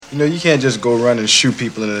You know, you can't just go run and shoot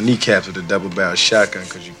people in the kneecaps with a double-barrel shotgun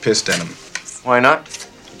because you pissed at them. Why not?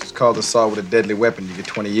 It's called assault with a deadly weapon. You get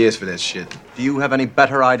 20 years for that shit. Do you have any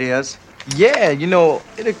better ideas? Yeah, you know,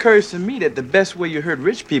 it occurs to me that the best way you hurt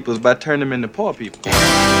rich people is by turning them into poor people.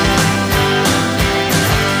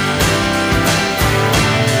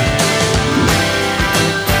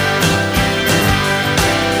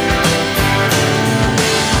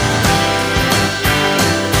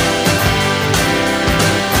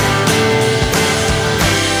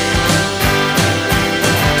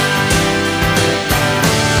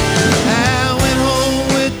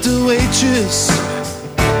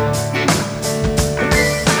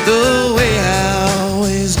 The way I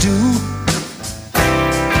always do.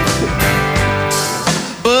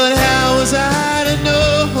 But how was I to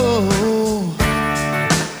know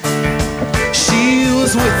she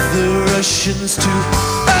was with the Russians too?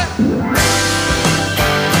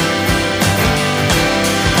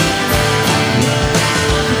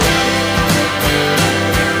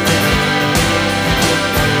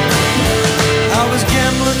 I was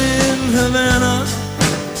gambling in Havana.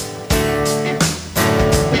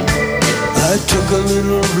 I took a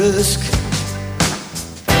little risk.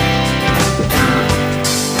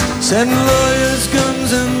 Sent lawyers,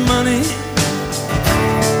 guns, and money.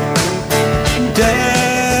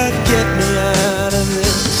 Dad, get me out of this.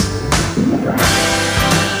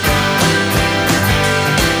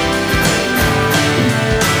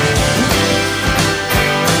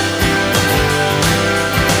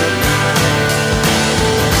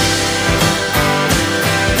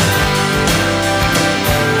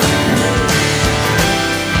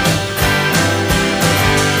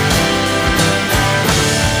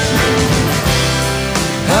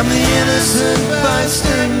 I'm the innocent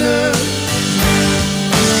bystander,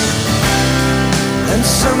 and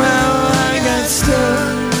somehow I got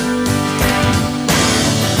stuck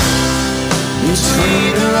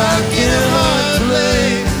between a rock and a hard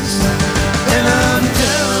place, and I'm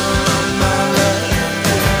down on my luck.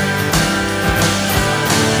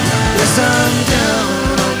 Yes, I'm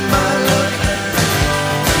down on my luck.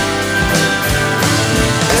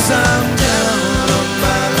 Yes, I'm down on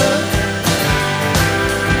my luck.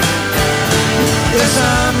 Yes,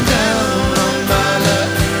 I'm down on my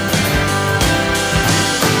luck.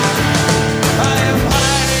 I am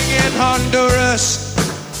hiding in Honduras.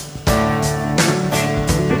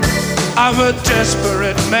 I'm a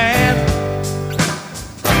desperate man.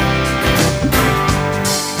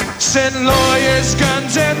 Send lawyers,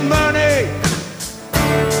 guns, and money.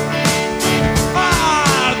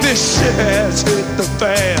 Ah, this shit has hit the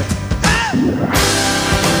fan.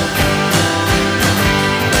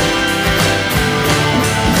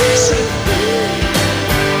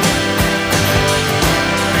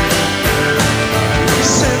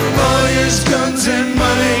 Send lawyers, guns, and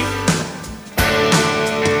money.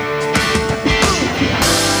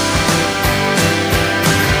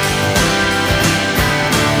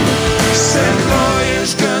 Send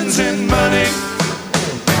lawyers, guns, and money.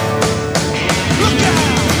 Look out!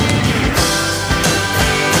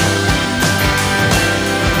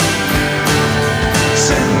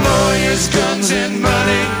 Send lawyers, guns, and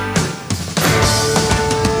money.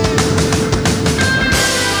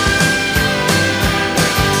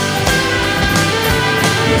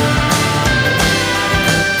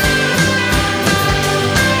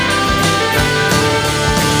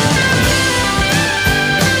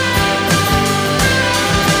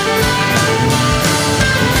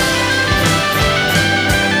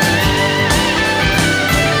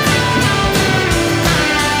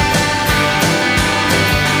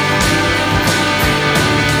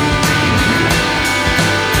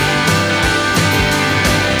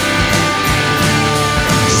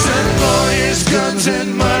 Guns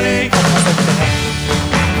and money.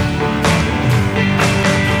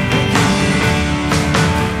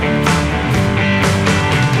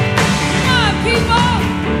 Come on, people!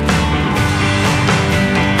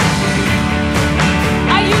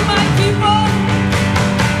 Are you my people?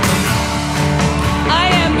 I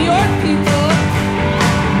am your people.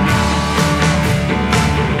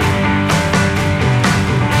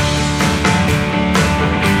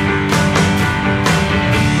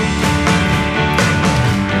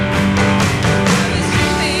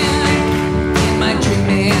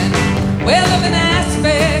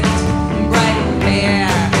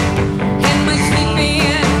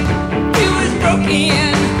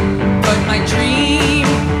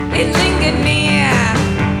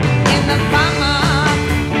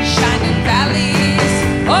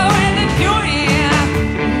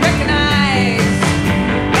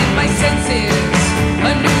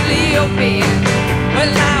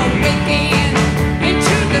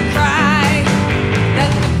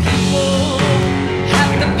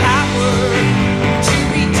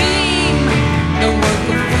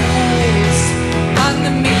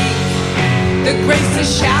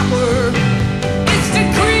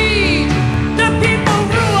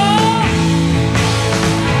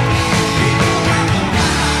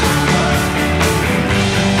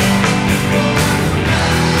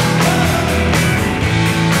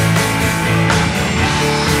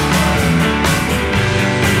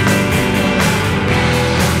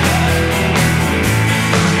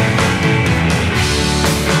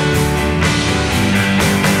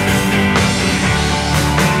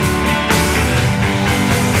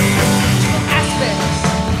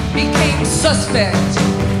 suspect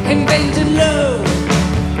and bending low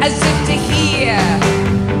as if to hear,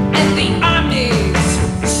 and the armies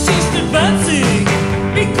ceased advancing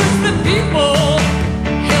because the people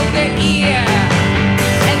held their ear,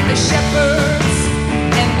 and the shepherds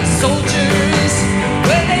and the soldiers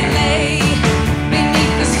where they lay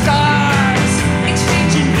beneath the stars,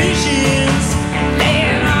 exchanging visions,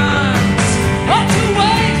 laying arms all to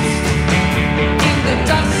waste in the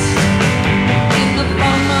dust, in the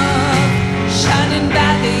bummer, shining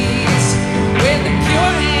valleys where the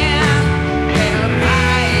pure air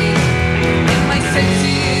purified, and my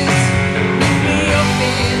senses leave me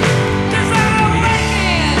open 'cause I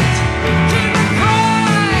awakened to the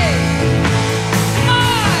cry.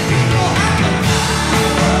 My people have the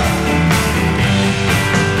power.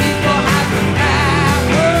 People have the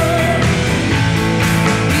power.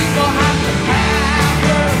 People have the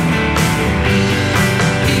power.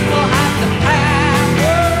 People have the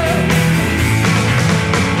power.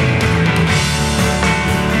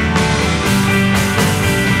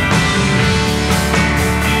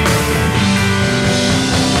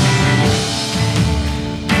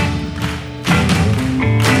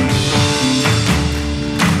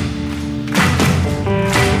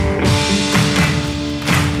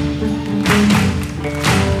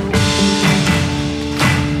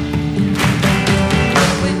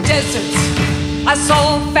 With deserts, I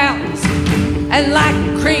saw fountains, and like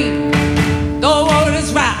cream, the waters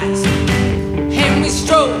rise, and we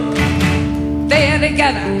stroll there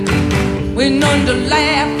together. We're none to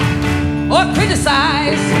laugh or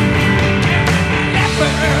criticize.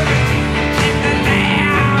 Leopard and the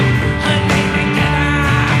lamb hunting together,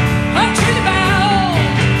 until bound.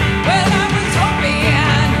 Well, I was hoping,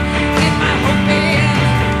 in my hoping,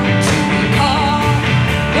 to recall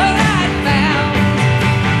what I'd found.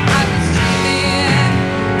 I was dreaming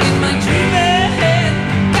in my dreaming.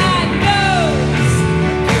 God knows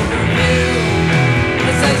you reveal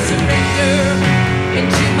as I surrender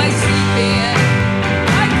into my sleeping.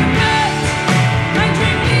 I commit my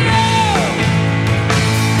dream to you.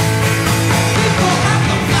 People have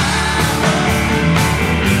the power.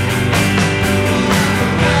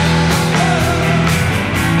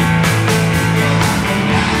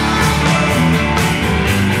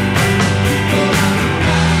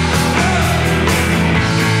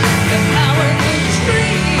 The power is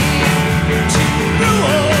free to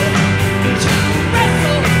rule, to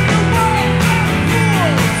wrestle the world of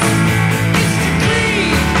fools. It's to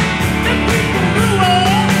creed the people rule.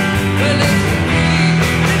 Well, it's to creed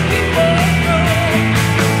the people rule.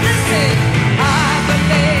 Listen, I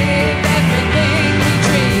believe everything we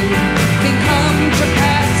dream can come to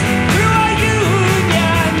pass through our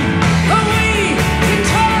union. But we can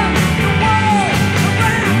turn the world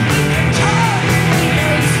around. We can turn the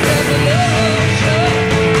earth's revolution.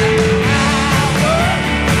 Power.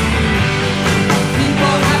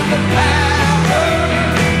 People have the power.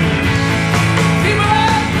 People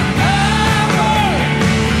have the power.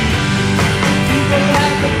 People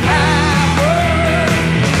have the power.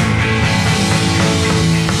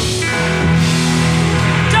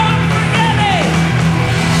 Don't forget it.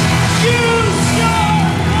 Use your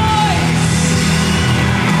voice.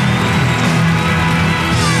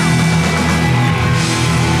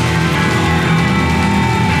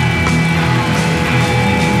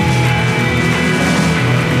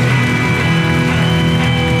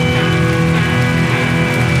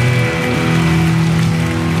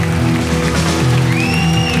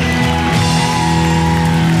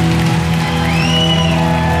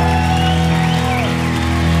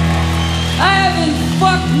 I haven't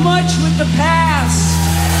fucked much with the past,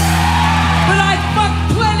 but I fucked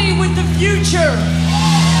plenty with the future.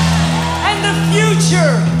 And the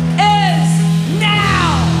future is now.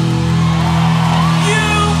 You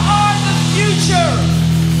are the future.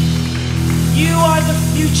 You are the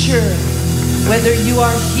future. Whether you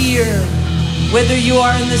are here, whether you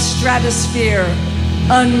are in the stratosphere,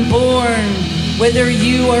 unborn, whether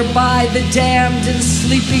you are by the damned and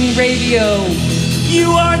sleeping radio,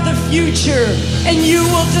 you are the future, and you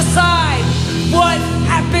will decide what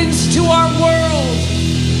happens to our world.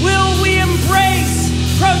 Will we embrace,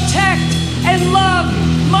 protect, and love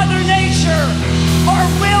Mother Nature, or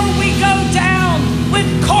will we go down with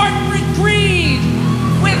corporate greed,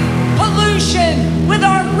 with pollution, with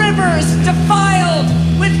our rivers defiled,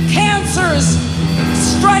 with cancers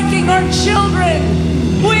striking our children?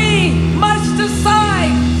 We must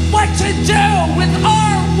decide what to do with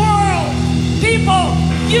our world. People,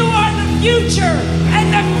 you are the future,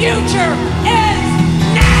 and the future is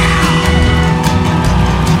now!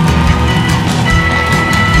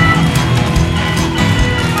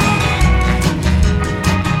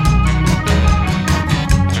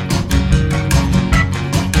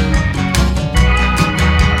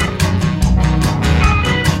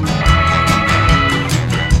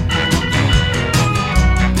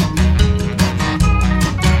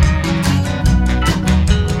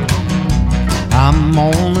 I'm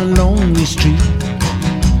on a lonely street,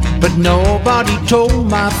 but nobody told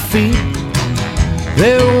my feet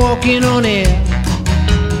they're walking on air,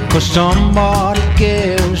 'cause somebody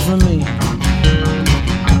cares for me.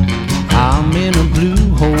 I'm in a blue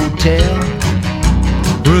hotel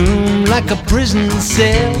room like a prison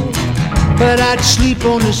cell, but I'd sleep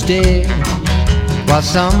on the stair while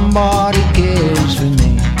somebody cares for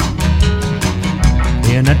me.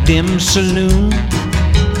 In a dim saloon,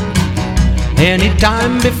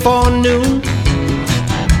 anytime before noon,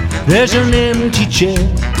 there's an empty chair,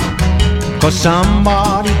 'cause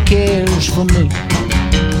somebody cares for me.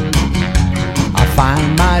 I find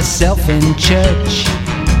myself in church.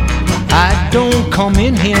 I don't come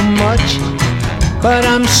in here much, but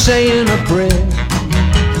I'm saying a prayer,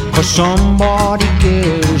 'cause somebody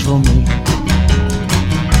cares for me.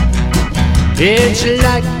 It's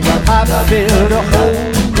like I filled a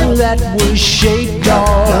hole that was shaped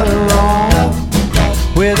all wrong,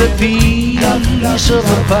 with a piece of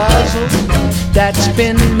a puzzle that's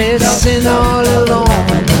been missing all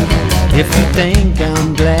along. If you think I'm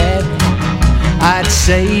glad, I'd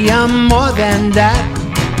say I'm more than that.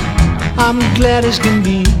 I'm glad as can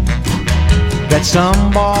be that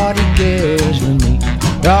somebody cares for me.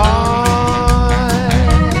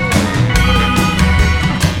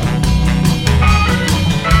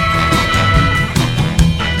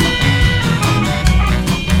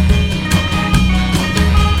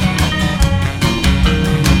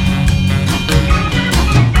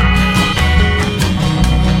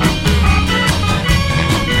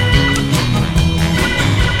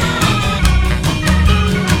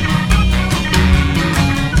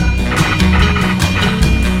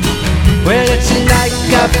 Well, it's like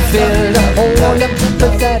I filled a hole up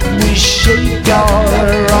that we shaped all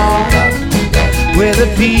wrong, with a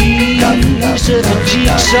piece of a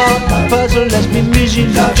jigsaw puzzle that's been missing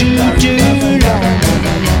for too long.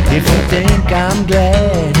 If you think I'm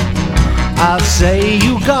glad, I'll say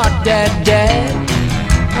you got that, Dad.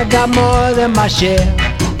 I got more than my share,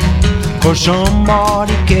 'cause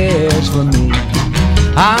somebody cares for me.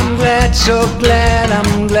 I'm glad, so glad,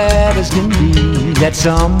 I'm glad as can be that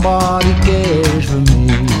somebody cares for me.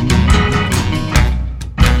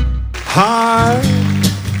 Heart,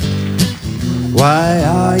 why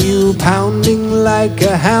are you pounding like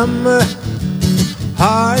a hammer?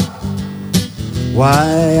 Heart, why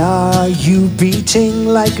are you beating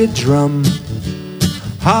like a drum?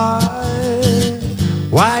 Heart,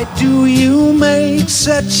 why do you make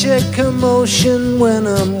such a commotion when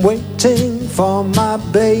I'm waiting for my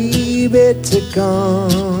baby to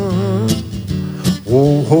come?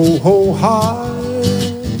 Oh, ho, ho,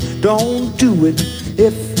 heart, don't do it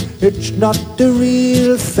if it's not the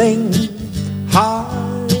real thing.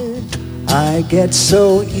 Heart, I get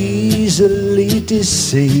so easily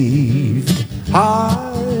deceived.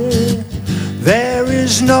 Heart, there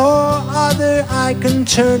is no other I can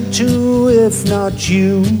turn to if not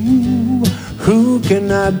you. Who can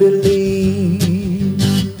I believe?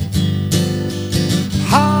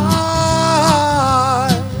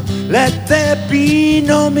 Heart, let there be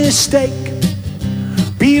no mistake.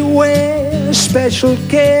 Beware, special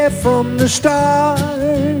care from the start.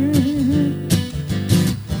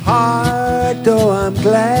 Heart, though I'm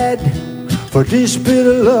glad for this bit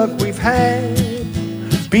of luck we've had,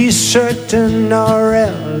 be certain or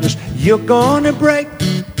else you're gonna break.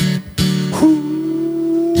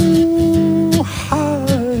 Ooh,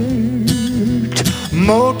 heart,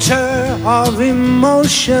 motor of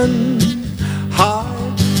emotion.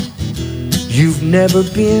 Heart, you've never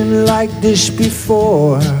been like this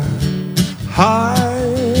before.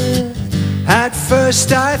 Heart, at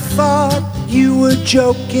first I thought you were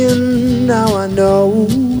joking. Now I know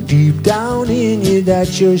deep down in you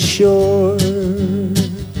that you're sure.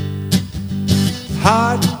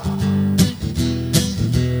 Heart,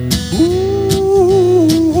 ooh,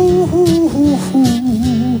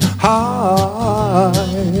 heart,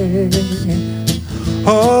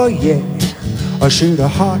 oh yeah. I said a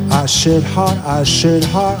heart, I said heart, I said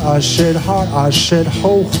heart, I said heart, I said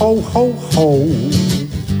ho, ho, ho, ho.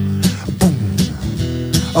 Boom,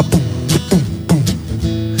 a boom, boom, boom.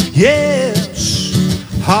 Yes,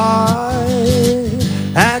 heart.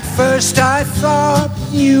 At first I thought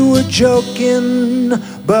you were joking,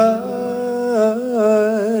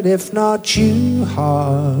 but if not you,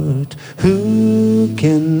 heart, who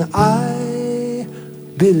can I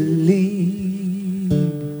believe?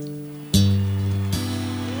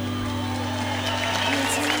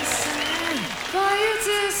 Time for you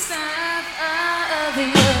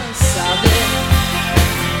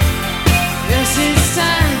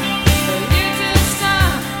to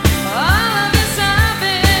stop all of this I've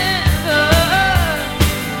been. Oh.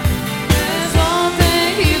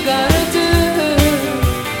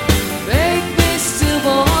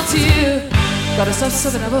 stop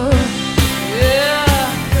stopping ever. Yeah,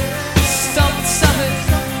 stop it.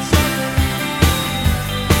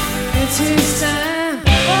 It takes time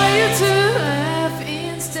for you to laugh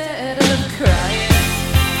instead of crying.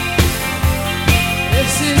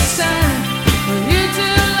 This is time for you to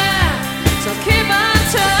laugh, so keep on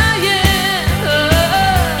trying.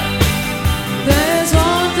 There's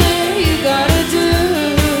one thing you gotta do.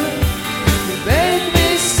 You make me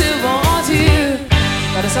still want you.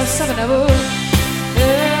 Gotta stop stopping ever.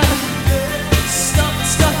 Yeah, stop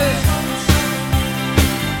it.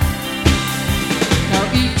 Now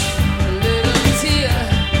each little tear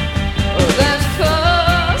that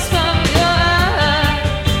falls from your eye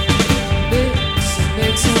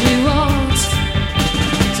makes me want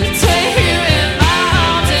to take you in my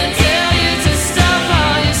arms and tell you to stop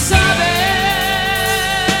all your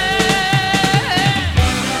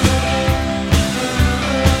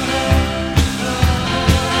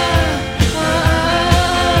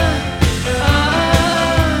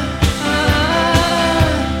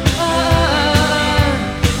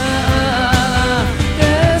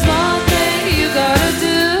There's one thing you gotta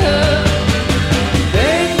do.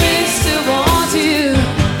 Make me still want you.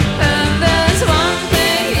 And there's one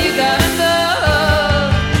thing you gotta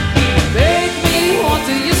know. Make me want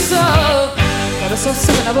to you so. Gotta stop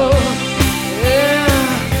sucking up. Yeah.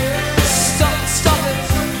 Stop it.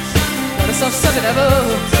 Gotta stop sucking up.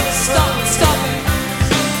 Stop it.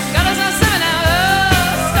 Gotta stop sucking up.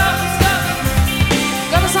 Stop.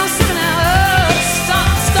 Gotta stop sucking up.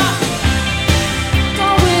 Stop.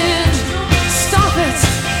 Going. Stop it.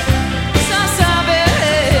 Stop it.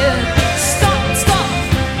 Stop.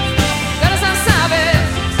 Gotta stop it.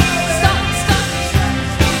 Stop.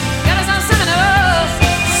 Gotta stop sucking up.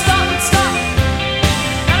 Stop.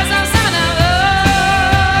 Gotta stop sucking up.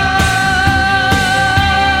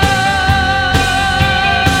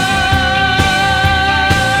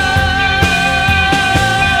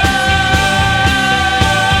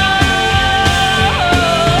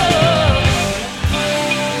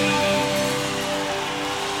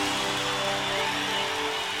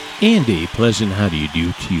 And a pleasant how do you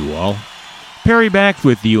do to you all. Perry back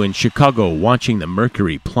with you in Chicago, watching the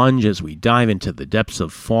mercury plunge as we dive into the depths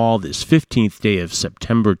of fall this 15th day of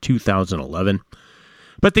September 2011.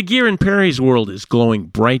 But the gear in Perry's world is glowing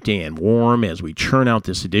bright and warm as we churn out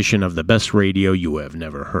this edition of the best radio you have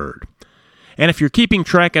never heard. And if you're keeping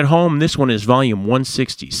track at home, this one is volume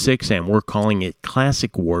 166, and we're calling it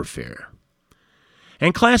Classic Warfare.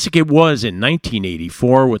 And classic it was in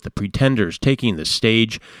 1984, with the Pretenders taking the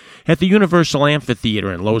stage at the Universal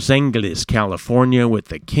Amphitheater in Los Angeles, California, with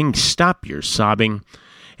the King Stop Your Sobbing.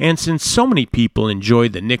 And since so many people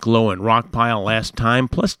enjoyed the Nick Lowe and Rockpile last time,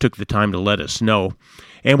 plus took the time to let us know,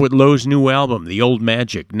 and with Lowe's new album, The Old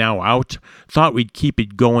Magic, now out, thought we'd keep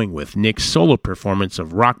it going with Nick's solo performance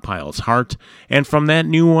of Rockpile's Heart, and from that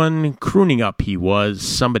new one, crooning up he was,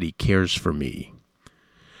 Somebody Cares for Me.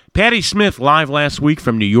 Patti Smith live last week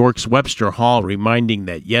from New York's Webster Hall, reminding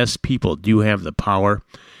that yes, people do have the power.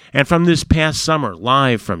 And from this past summer,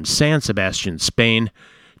 live from San Sebastian, Spain,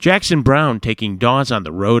 Jackson Browne taking Dawes on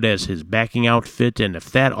the road as his backing outfit, and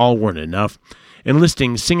if that all weren't enough,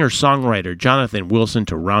 enlisting singer-songwriter Jonathan Wilson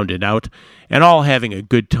to round it out, and all having a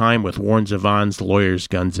good time with Warren Zevon's Lawyers,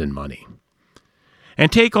 Guns, and Money.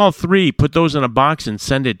 And take all three, put those in a box, and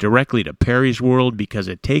send it directly to Perry's World, because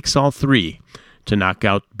it takes all three to knock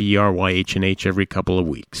out BRYH&H every couple of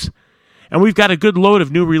weeks. And we've got a good load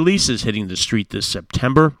of new releases hitting the street this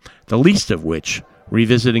September, the least of which,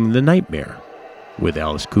 revisiting The Nightmare with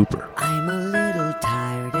Alice Cooper. I'm a little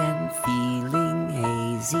tired and feeling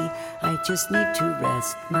hazy. I just need to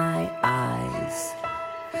rest my eyes.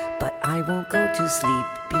 But I won't go to sleep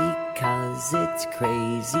because it's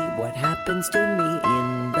crazy what happens to me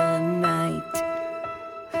in the night.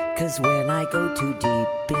 'Cause when I go too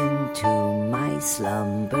deep into my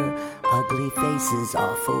slumber, ugly faces,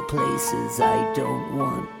 awful places, I don't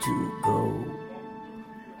want to go.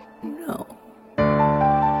 No.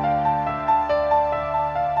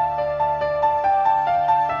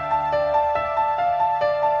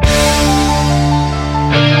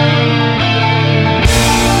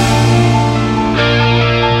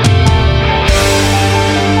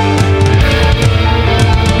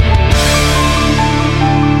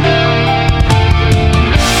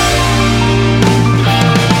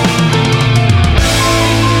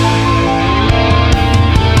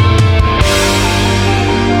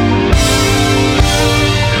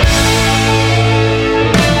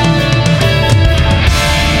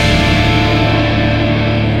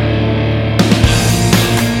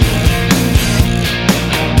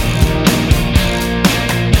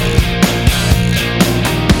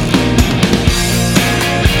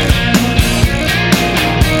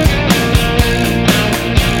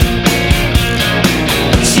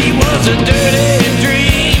 a dirty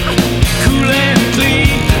dream, cool and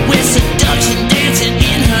clean, with seduction dancing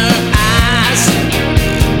in her eyes.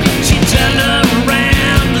 She turned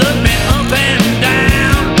around, looked me up and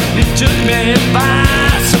down, it took me by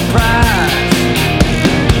surprise.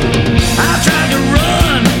 I tried to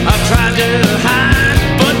run, I tried to hide,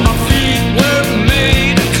 but my feet were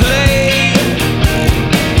made of clay.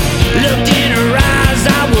 Looked in her eyes,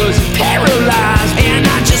 I was paralyzed, and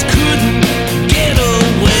I just couldn't get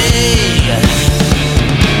away.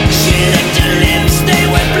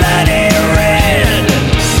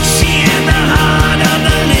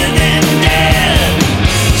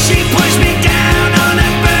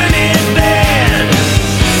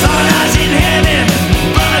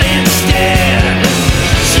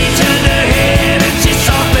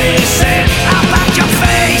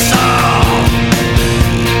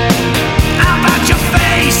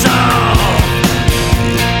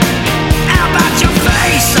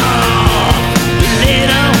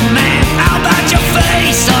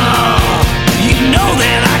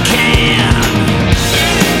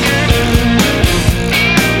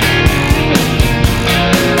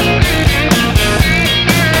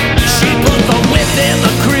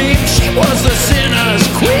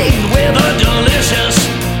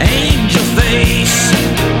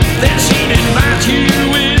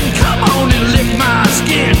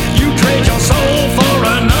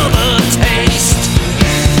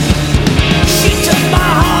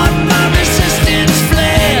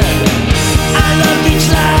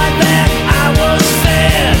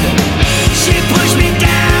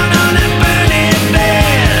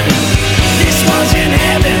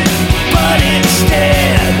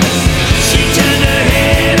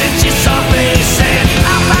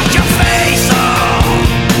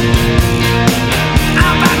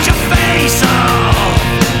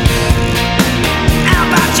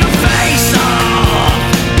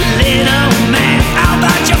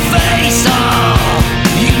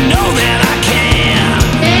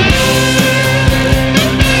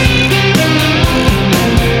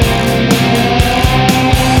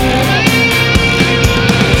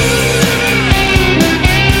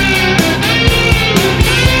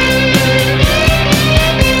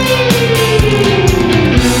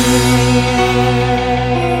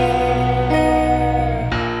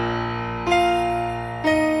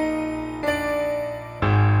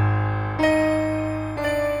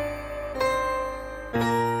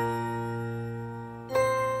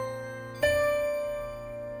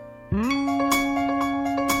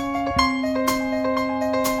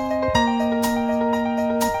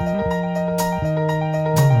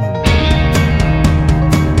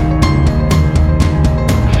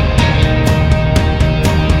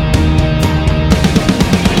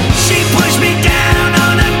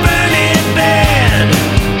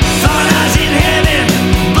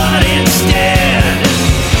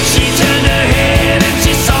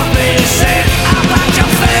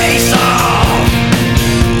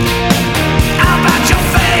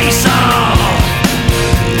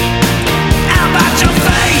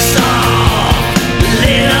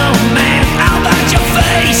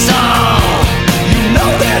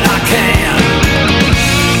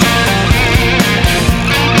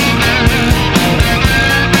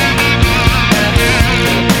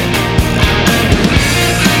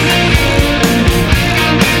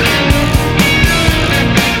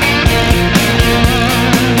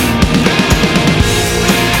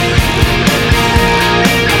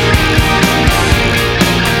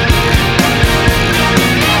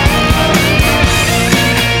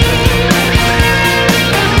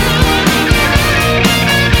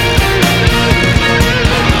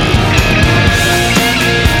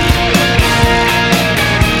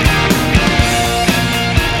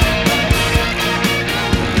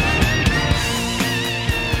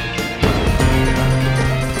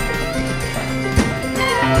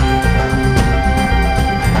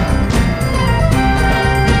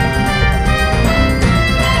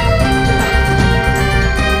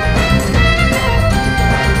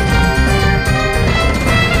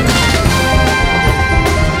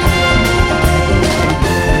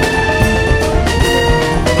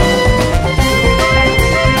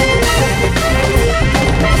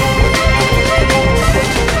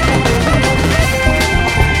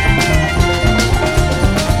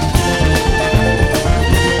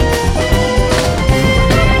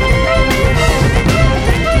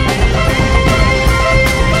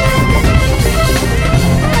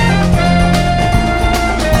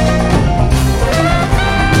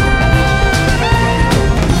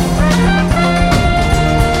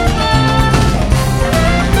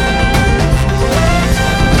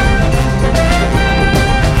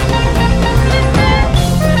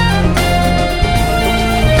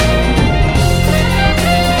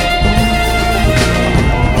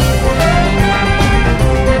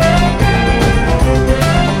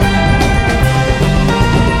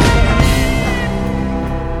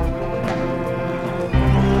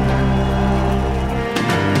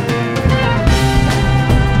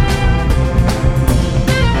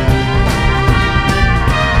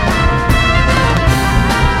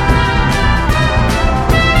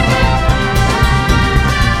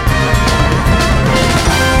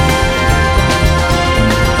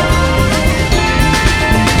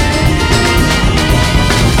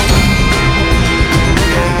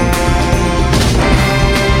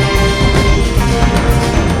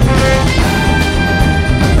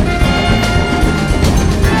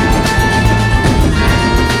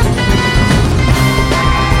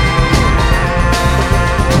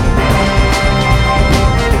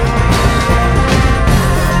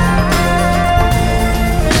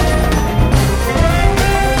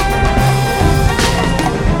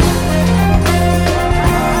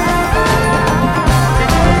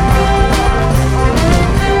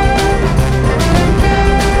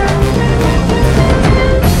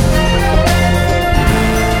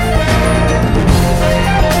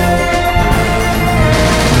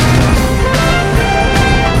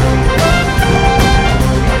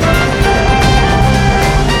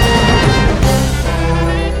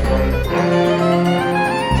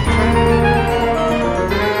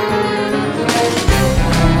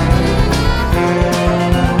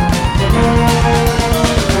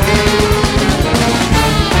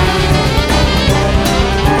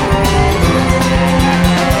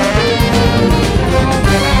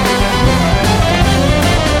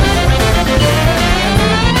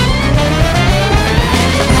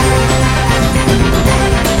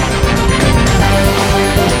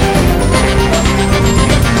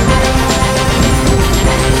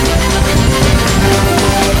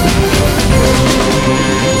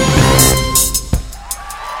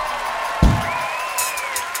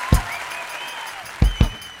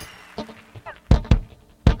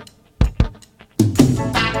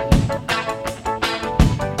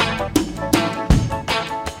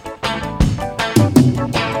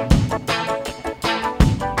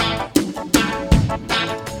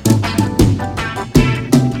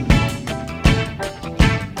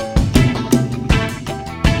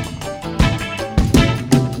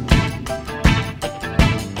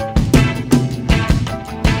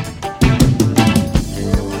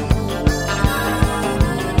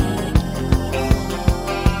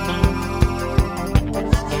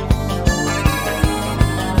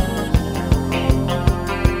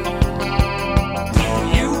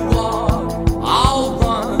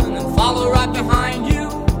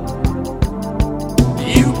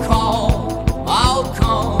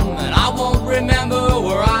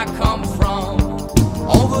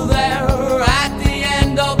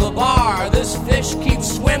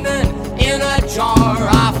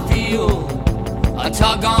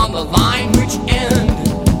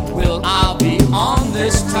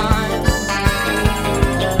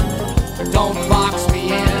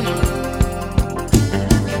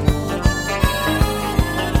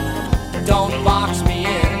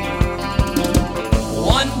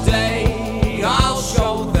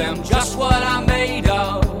 I'm made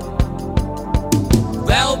of.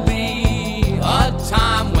 There'll be a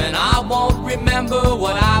time when I won't remember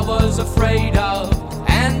what I was afraid of,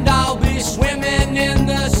 and I'll be swimming in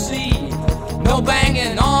the sea. No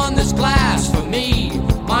banging on this glass for me.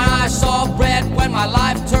 My eyes saw red when my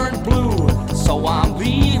life turned blue, so I'm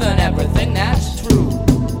leaving everything that's true,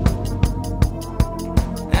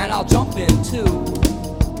 and I'll jump into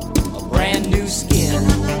a brand new skin.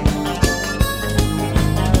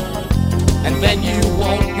 And then you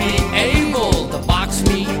won't be able to box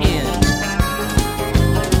me in.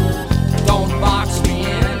 Don't box me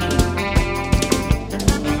in.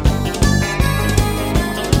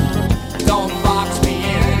 Don't box me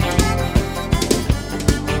in.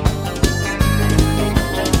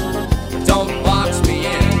 Don't box me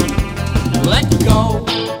in. Let go.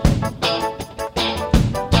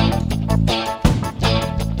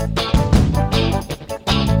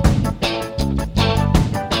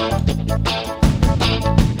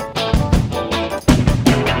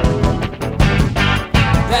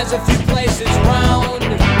 There's a few places round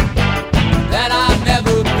that I've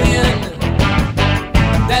never been.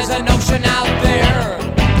 There's an ocean out there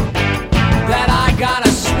that I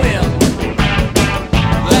gotta swim.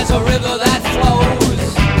 There's a river that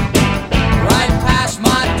flows right past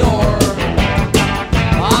my door.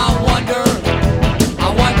 I wonder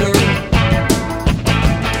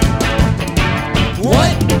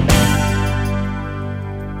what?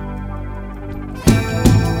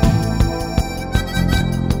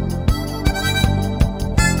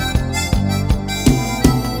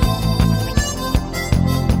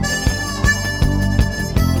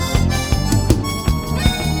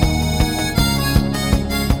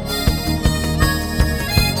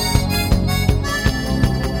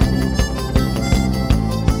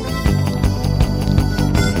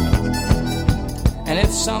 And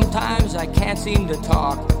if sometimes I can't seem to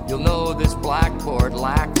talk, you'll know this blackboard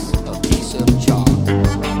lacks a piece of chalk.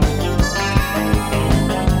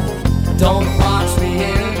 Don't box me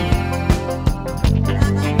in.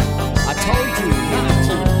 I told you not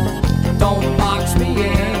to. Don't box me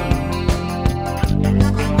in.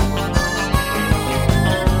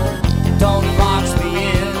 Don't box me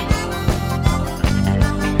in.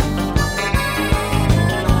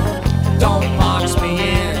 Don't box me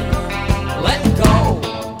in. Let go.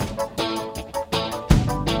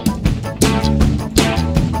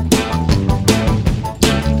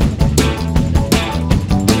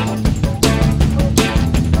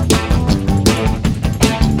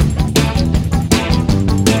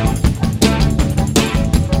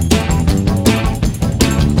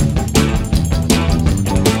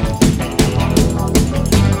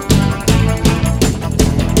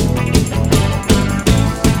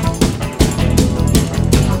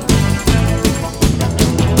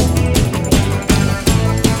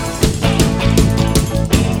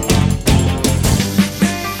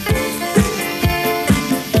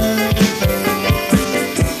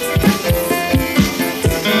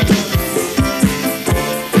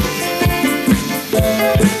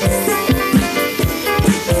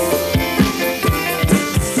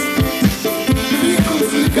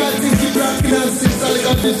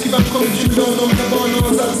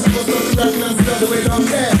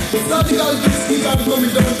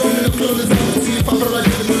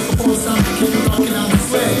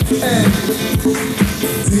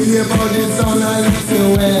 Tell you about this song, I listen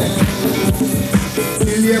away.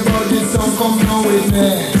 Tell you about this song, come down with me.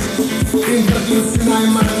 Introducing I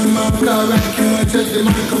man, Marka, rocking, I touch the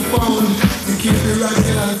microphone to keep it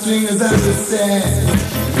rocking and swing as I would say.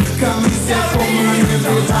 Come and say, come on,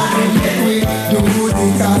 everybody, we do the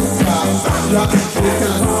casa, rock the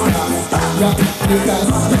casa, rock the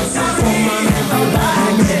casa. Come on,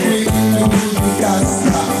 everybody, we do the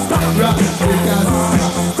casa, rock the casa,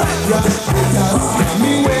 rock the casa.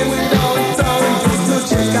 Me when we downtown, just to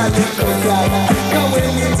check out the colada. Come when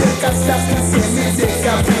we take a stop, you see me take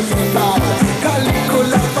a pretty bad.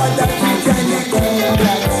 Calicula for that we can make it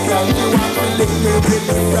black. So you want to lick me with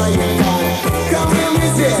the frying pan. Come when we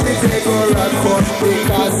take a rock up the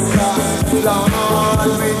casa. Lord,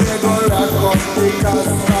 we take a rock up the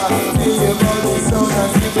casa. See about the sound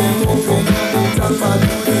and keep it moving. Jump and do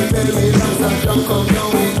the belly dance and jump up down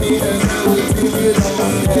with me. And I will take you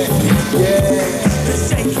down there. Yeah.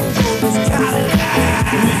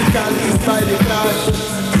 Musicality by the clash.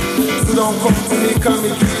 So don't come to me, come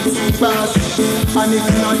and keep it too fast. And if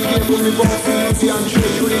you're not careful, we both easy and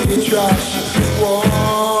trade you in the trash.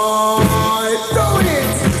 Why? Do it!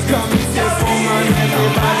 Come and say, come on,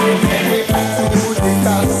 everybody, make me back to the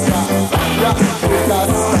casa. Rock the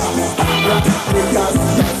casa, rock the casa.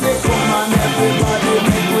 Say, come on, everybody,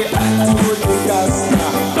 make me back to the casa.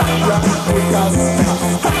 Rock the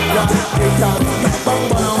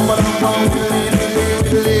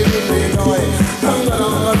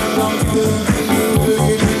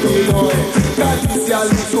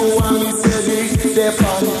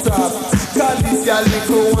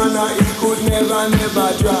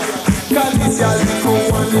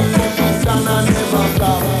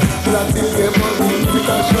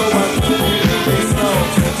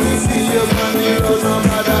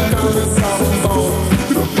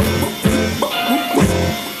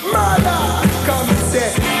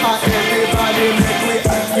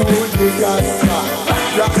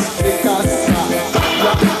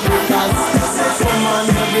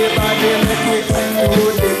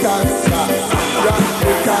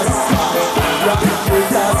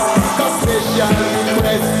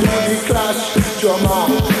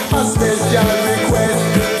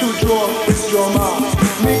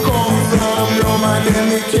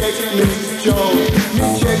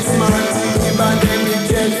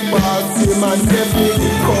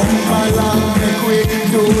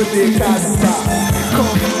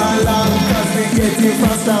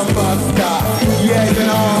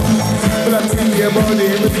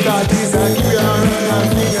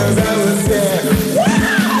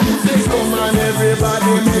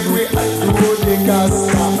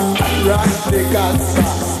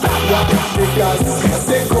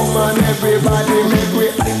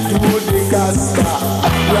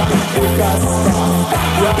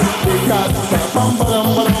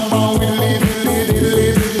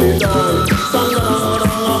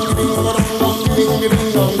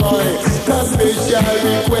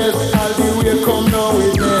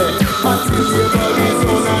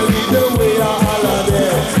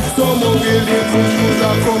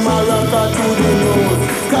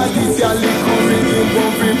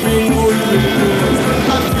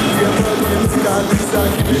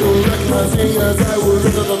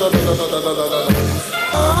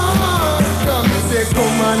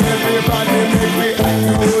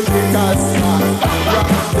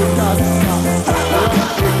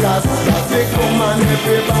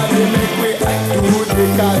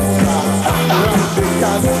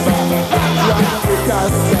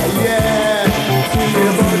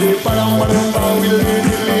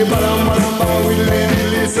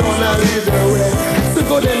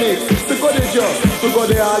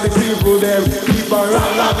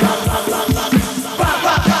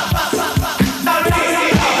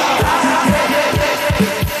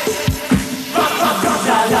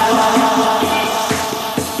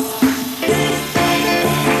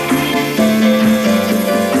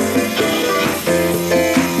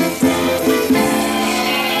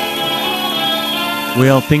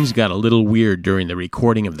Well, things got a little weird during the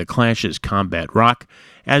recording of The Clash's Combat Rock,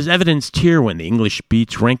 as evidenced here when the English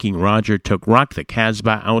Beats ranking Roger took Rock the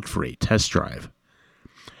Casbah out for a test drive.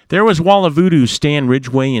 There was Walla Voodoo's Stan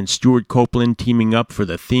Ridgway and Stuart Copeland teaming up for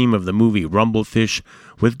the theme of the movie Rumblefish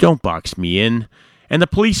with Don't Box Me In, and the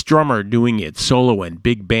Police drummer doing it solo and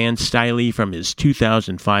big band style from his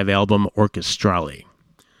 2005 album Orchestrale.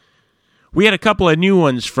 We had a couple of new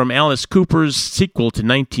ones from Alice Cooper's sequel to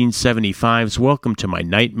 1975's Welcome to My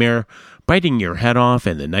Nightmare, Biting Your Head Off,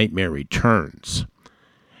 and The Nightmare Returns.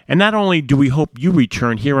 And not only do we hope you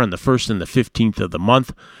return here on the 1st and the 15th of the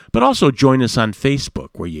month, but also join us on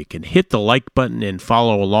Facebook, where you can hit the like button and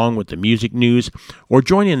follow along with the music news, or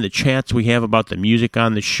join in the chats we have about the music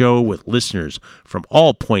on the show with listeners from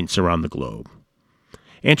all points around the globe.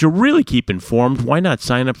 And to really keep informed, why not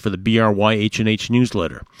sign up for the BRY H&H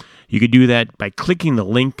newsletter? You can do that by clicking the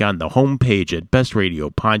link on the homepage at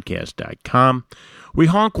bestradiopodcast.com. We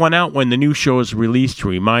honk one out when the new show is released to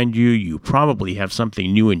remind you probably have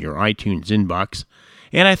something new in your iTunes inbox.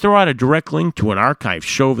 And I throw out a direct link to an archive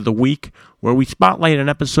show of the week where we spotlight an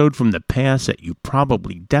episode from the past that you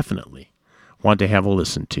probably definitely want to have a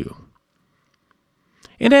listen to.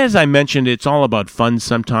 And as I mentioned, it's all about fun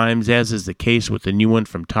sometimes, as is the case with the new one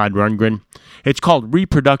from Todd Rundgren. It's called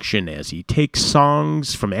Reproduction, as he takes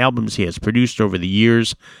songs from albums he has produced over the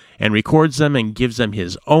years and records them and gives them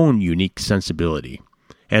his own unique sensibility,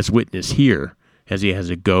 as witnessed here as he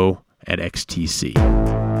has a go at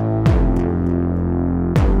XTC.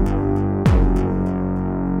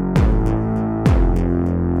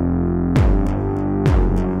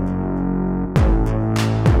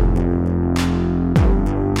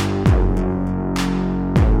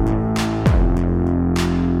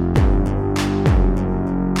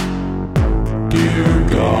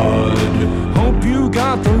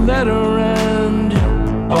 Letter and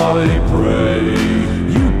I pray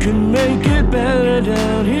you can make it better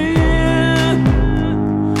down here.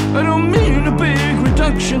 I don't mean a big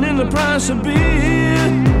reduction in the price of beer,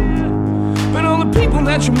 but all the people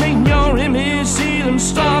that you made in your image, see them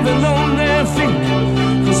starving on their feet,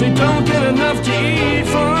 'cause they don't get enough to eat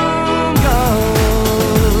from God.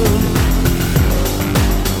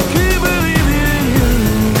 Keep believing you.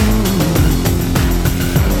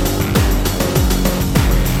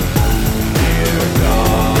 Dear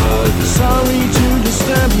God, sorry to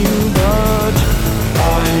disturb you, but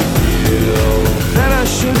I feel that I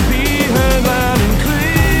should be heard loud and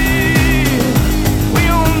clear. We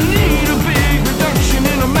all need a big reduction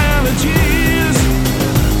in amount of tears.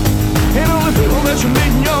 And all the people that you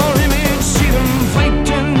made in your image, see them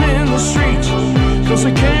fighting in the street, 'cause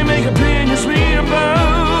they can't make opinions sweet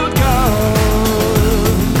about God.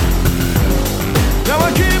 Now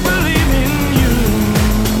I can't believe in you.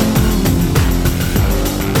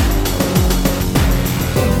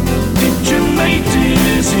 Did you make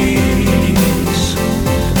disease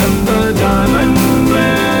and the diamond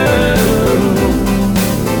well?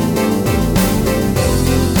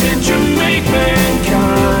 Did you make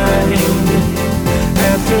mankind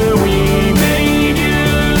after we made you?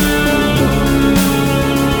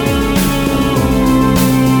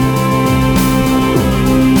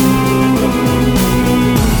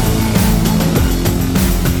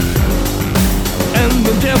 And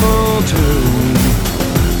the devil too.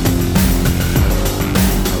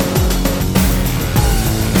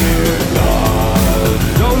 Dear God,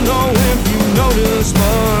 don't know if you noticed,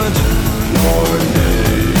 but your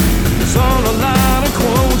name is on a lot of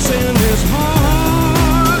quotes in this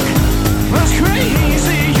book. Those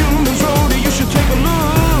crazy humans wrote it, you should take a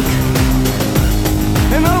look.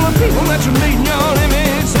 And all the people that you made in your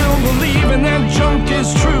image, they'll believe in that junk is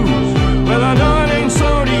true. Well, I know it ain't so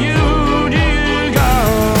to you, dear God.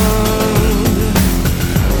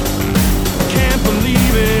 Can't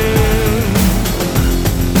believe it.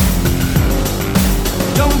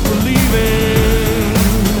 Don't believe it.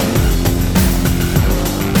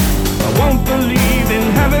 I won't believe in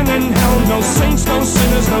heaven and hell. No saints, no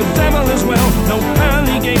sinners, no devil as well. No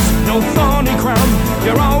pearly gates, no thorny crown.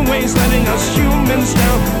 You're always letting us humans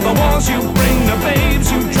down. The wars you bring, the babes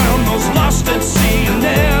you drown, those lost at sea and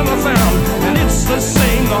never found. And it's the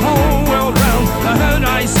same the whole world round. The herd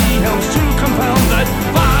I see helps to compound that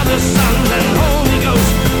Father, Son, and Holy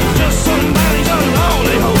Ghost, just somebody's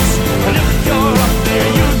unholy host. And if you're up there,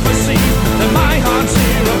 you'd perceive that my heart's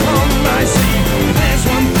here upon my sea. There's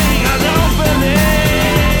one thing I don't believe.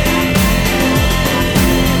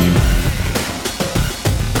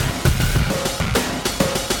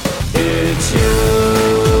 It's you.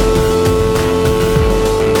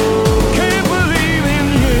 Can't believe in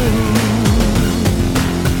you.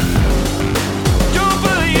 Don't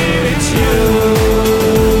believe it's you.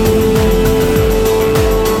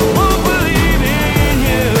 Won't believe in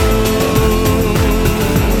you.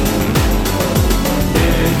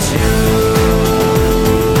 It's you.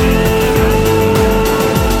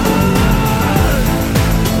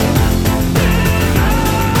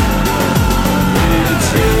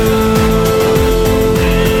 It's you.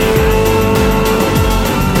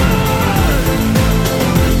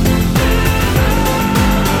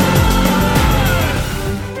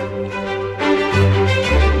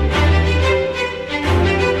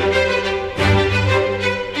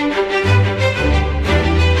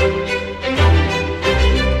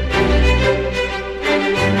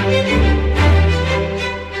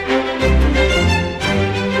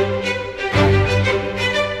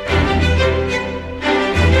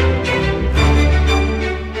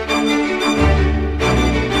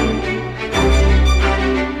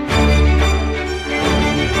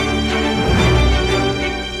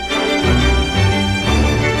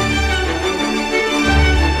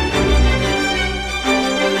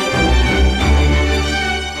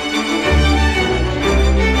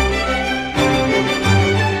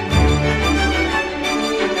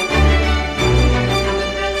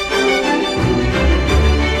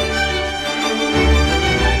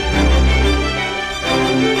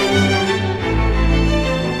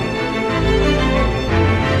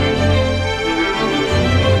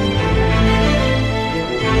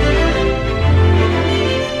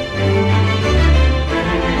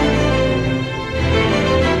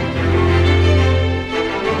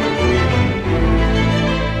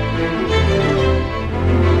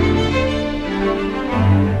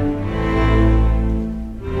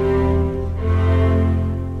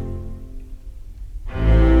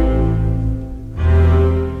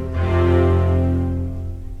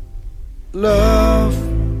 Love,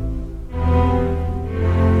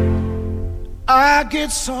 I get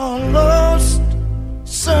so lost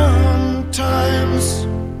sometimes.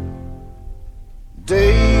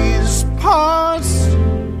 Days pass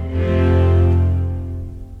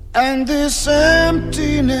and this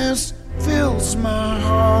emptiness fills my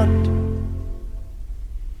heart.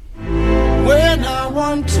 When I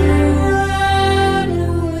want to run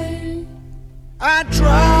away, I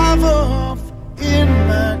drive off in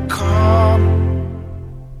my car.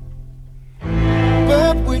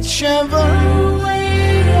 But whichever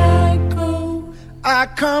way I go, I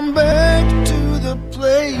come back to the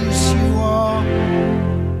place you are.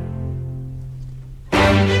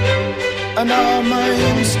 And all my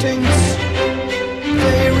instincts,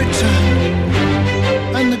 they return,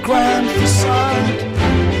 and the grand facade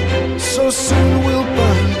so soon will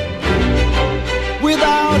burn.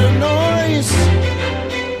 Without a noise,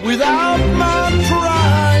 without my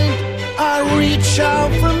pride, I reach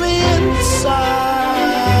out from the inside.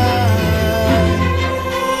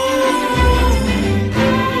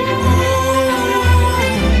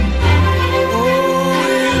 Oh,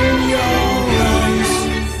 in your eyes,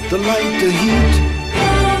 the light, the heat,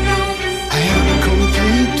 I am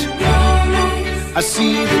complete. I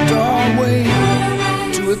see the doorway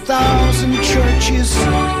to 1,000 churches,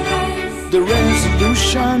 the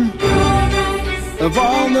resolution of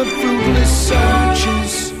all the fruitless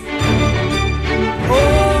searches.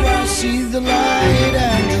 Oh, I see the light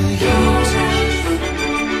and the heat.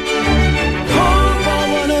 Oh, I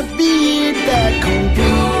wanna be that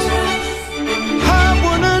complete. I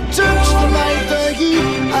wanna touch the light, the heat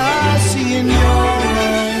I see in your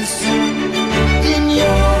eyes, in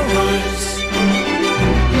your eyes,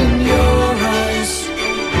 in your eyes,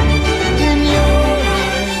 in your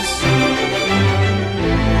eyes.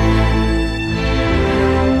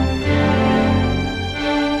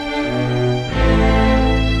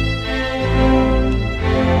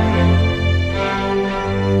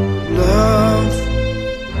 Love,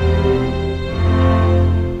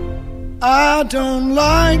 I don't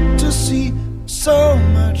like to see so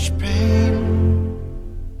much pain,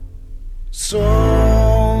 so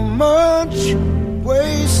much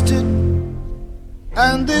wasted,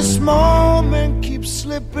 and this moment keeps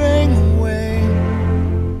slipping away.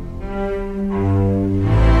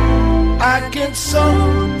 I get so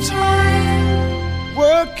tired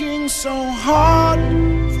working so hard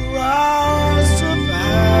for our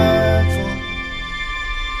survival.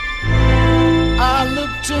 I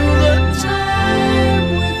look to the time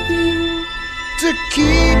with you to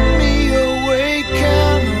keep me awake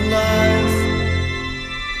and alive.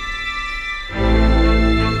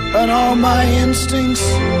 And all my instincts,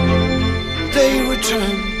 they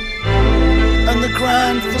return, and the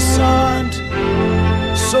grand facade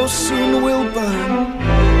so soon will burn.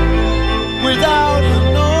 Without a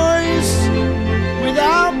noise,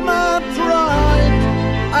 without my pride,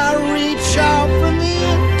 I reach out from the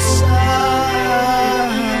inside.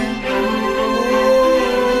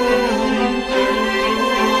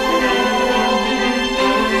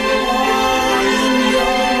 Oh, in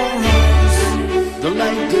your eyes, the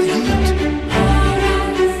light, the heat,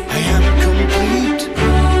 I am complete.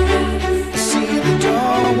 I see the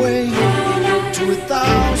doorway to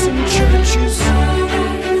 1,000 churches,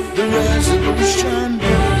 the resolution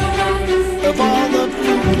of all the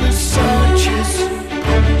fruitless searches.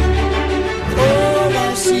 Oh,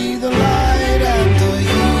 I see the light and the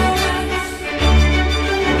heat.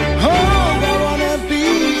 Oh, I wanna be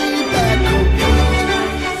that complete.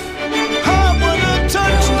 I wanna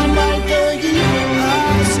touch the light, the heat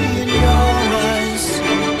I see in your eyes,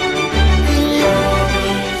 in your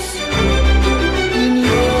eyes, in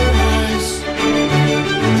your eyes,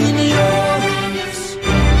 in your eyes.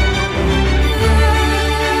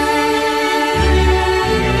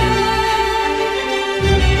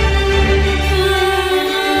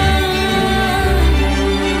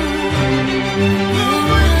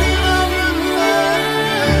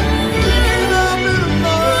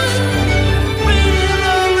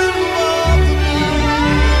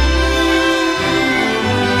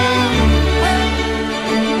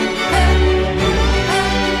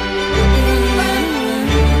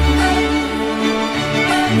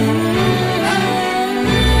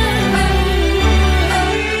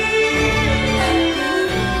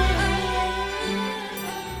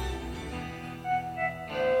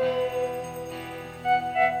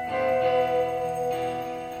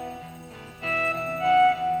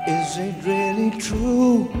 Is it really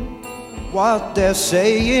true what they're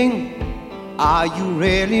saying? Are you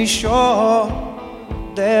really sure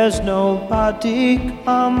there's nobody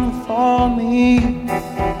come for me?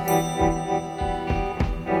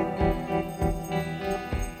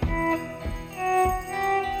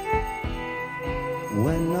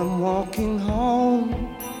 When I'm walking home,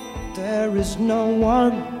 there is no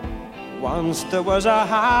one. Once there was a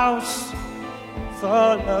house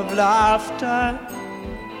full of laughter,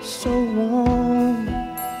 so warm.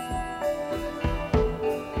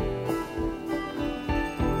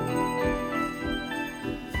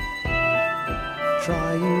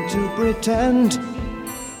 Trying to pretend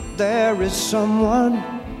there is someone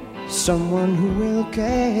who will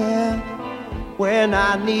care when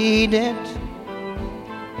I need it.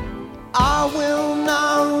 I will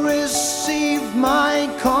now receive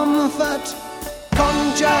my comfort,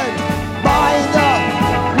 conjured by the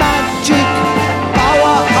magic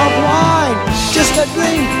power of wine. Just a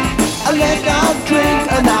drink, a let out drink,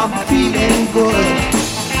 and I'm feeling good.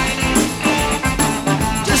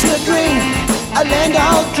 Just a drink, a let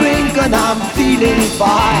out drink, and I'm feeling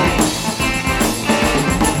fine.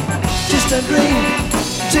 Just a drink,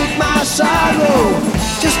 take my sorrow.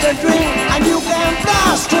 Just a drink, and you can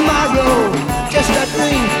blast tomorrow. Just a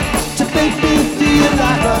drink to make me feel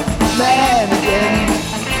like a man again.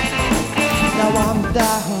 Now I'm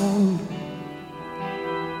down.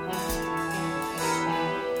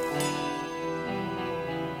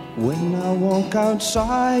 When I walk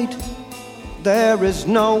outside, there is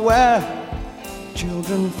nowhere.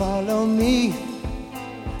 Children follow me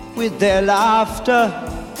with their laughter,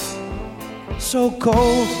 so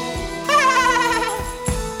cold.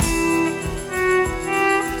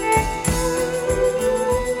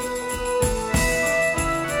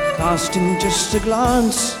 Casting just a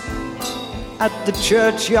glance at the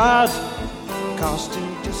churchyard,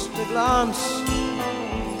 casting just a glance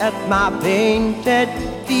at my painted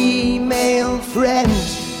female friend.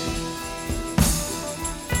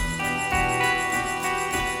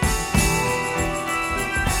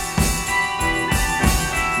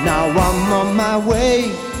 Now I'm on my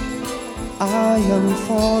way, I am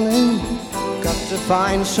falling, got to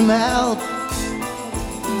find some help.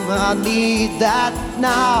 I need that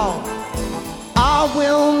now. I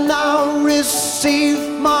will now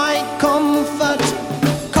receive my comfort,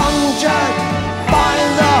 conjured by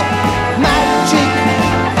the magic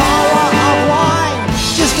power of wine.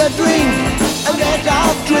 Just a drink, a let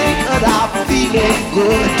out drink, and I'm feeling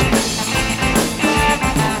good.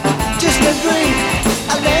 Just a drink,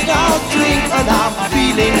 a let out drink, and I'm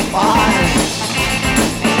feeling fine.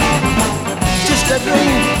 Just a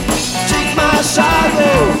drink, take my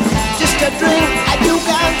sorrow. Just a drink, and you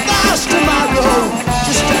can fast tomorrow.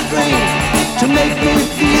 Just a drink to make me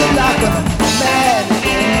feel like a man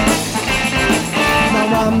again. Now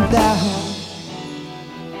I'm down.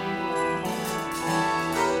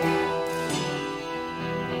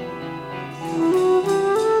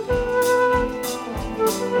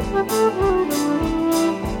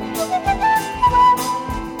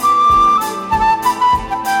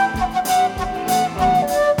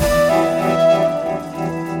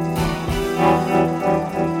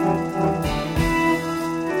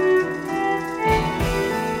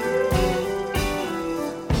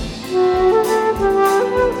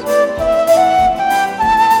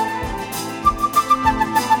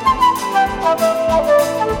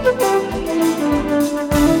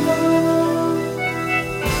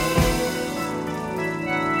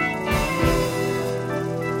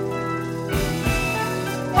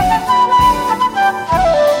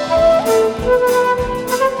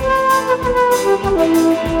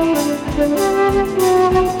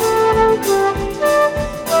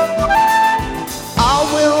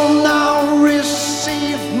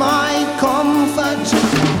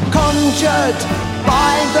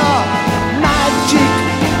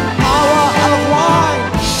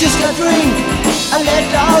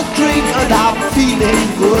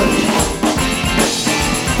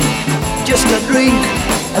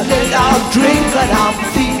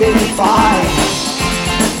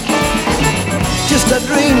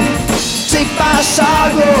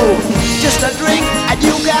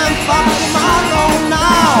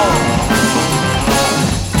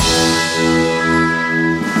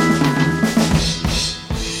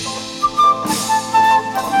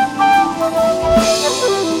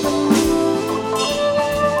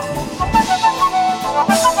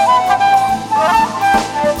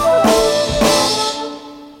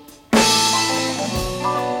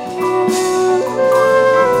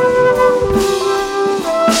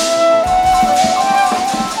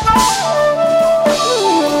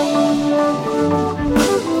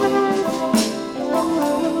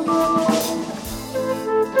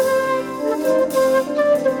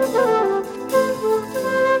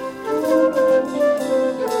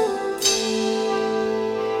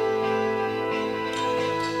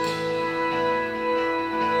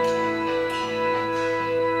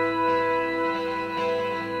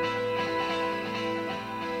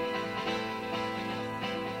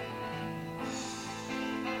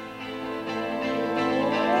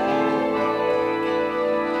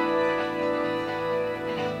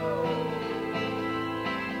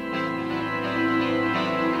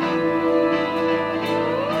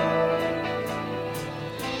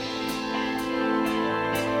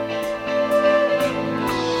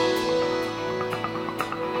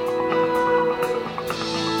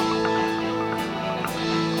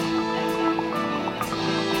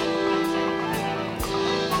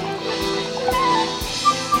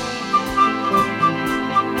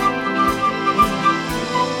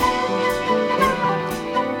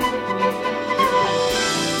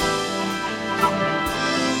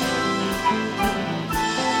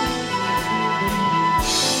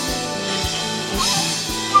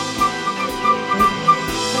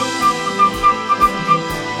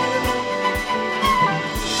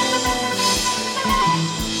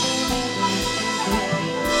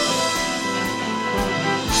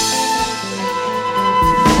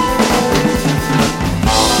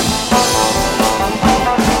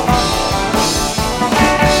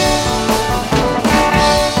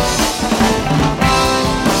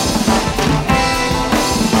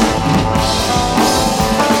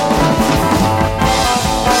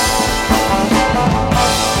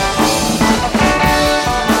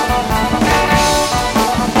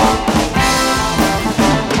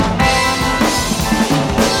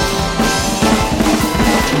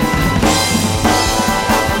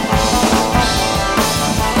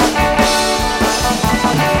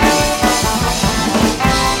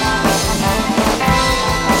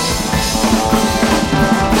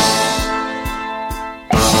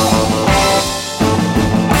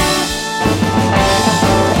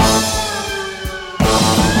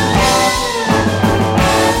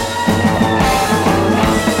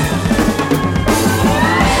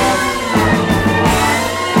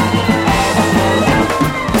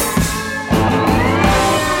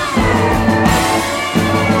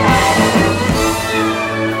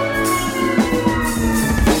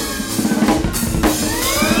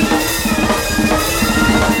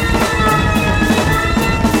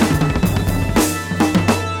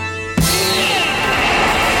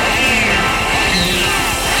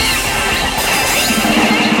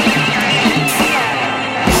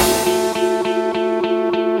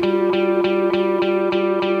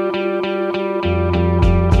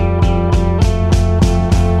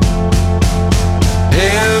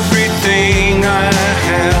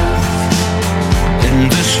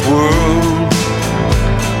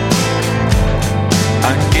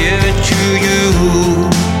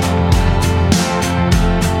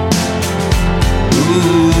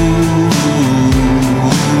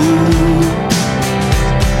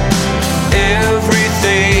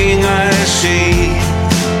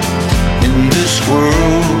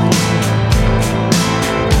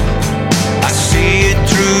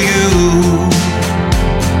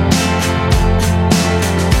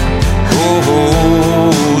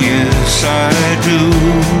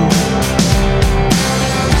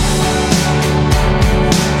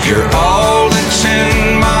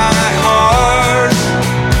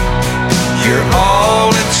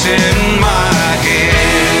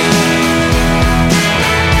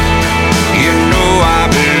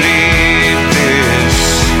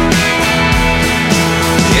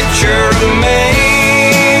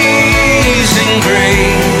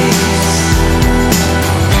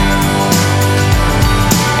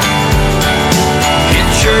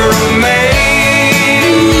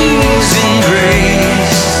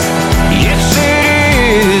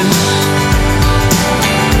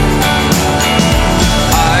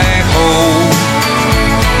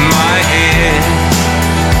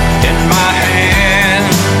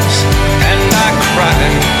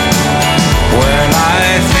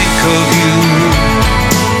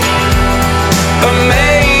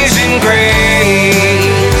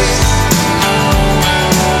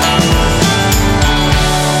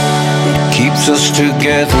 keeps us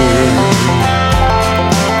together.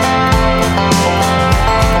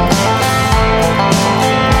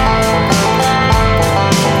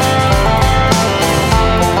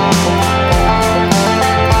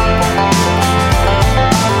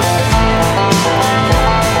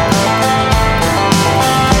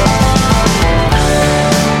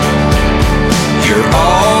 You're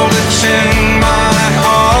all that's in my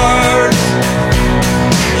heart.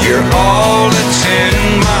 You're all that's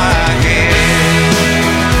in my head.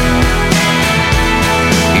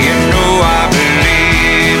 You know I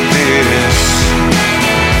believe this.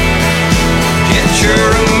 It's your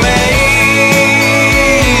amazing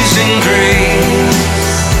grace.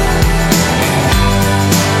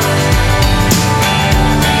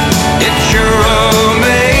 It's your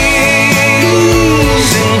amazing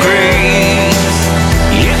grace.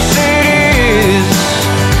 Yes, it is.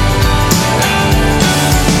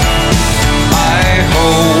 I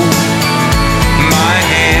hold my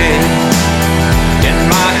head in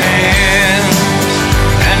my hands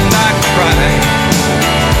and I cry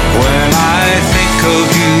when I think of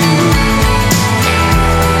you.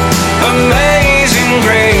 Amazing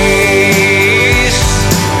grace,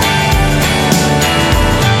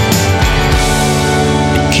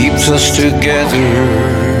 it keeps us together.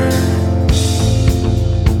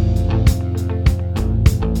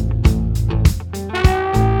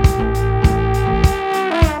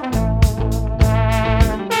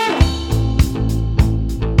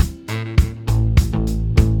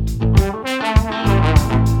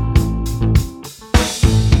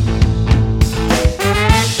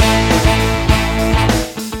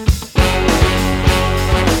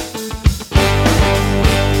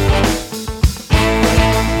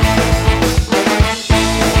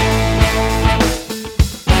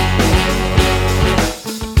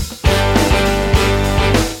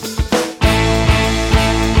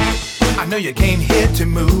 I know you came here to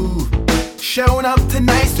move. Showing up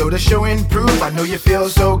tonight so the show improve. I know you feel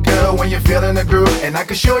so good when you're feeling the groove, and I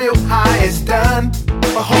can show you how it's done.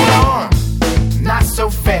 But hold on, not so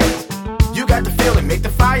fast. You got the feeling, make the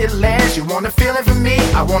fire last. You wanna feel it from me,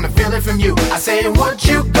 I wanna feel it from you. I say, what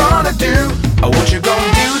you gonna do, or what you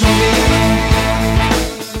gonna do to me?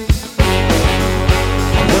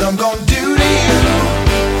 What I'm gonna do to you,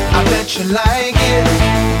 I bet you like it.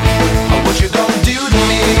 Or what you gonna do to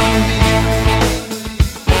me?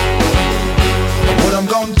 What I'm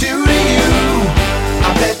gonna do to you,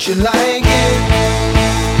 I bet you like it.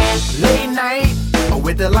 Late night,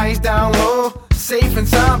 with the lights down low, safe and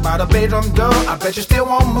sound by the bedroom door. I bet you still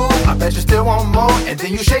won't move, I bet you still want more. And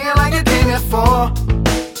then you shaking like you came here for.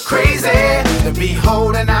 Crazy to be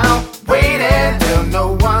holding out, waiting till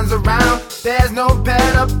no one's around. There's no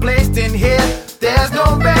better place than here, there's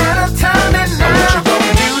no better time than now. What you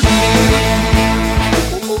gonna do to me?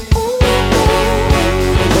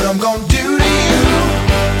 What I'm gonna do to you,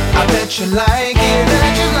 I bet you like it,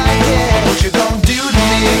 bet you like it. What you gonna do to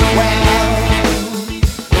me?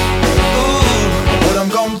 What I'm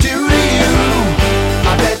gonna do to you,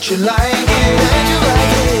 I bet you like it, bet you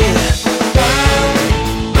like it.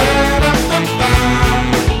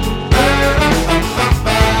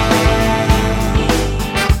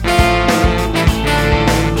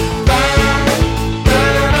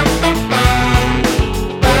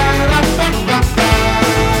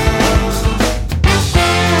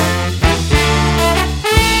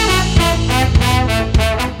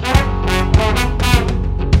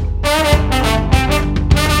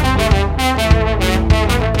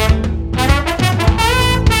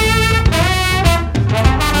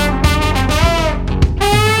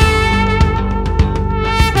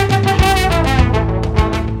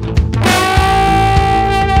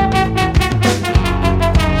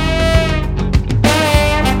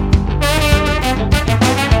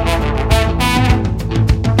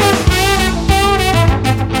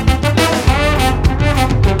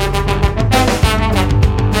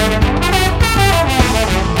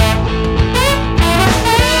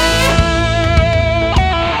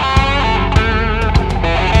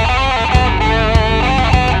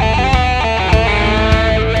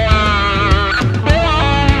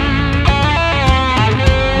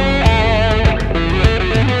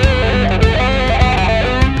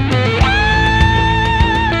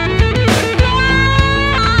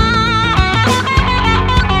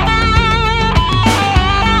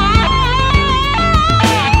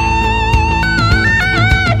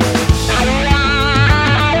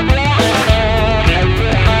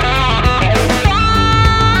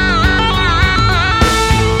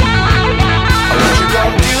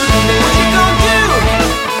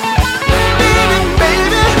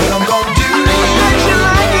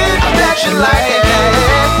 like it.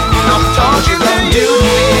 I'm talking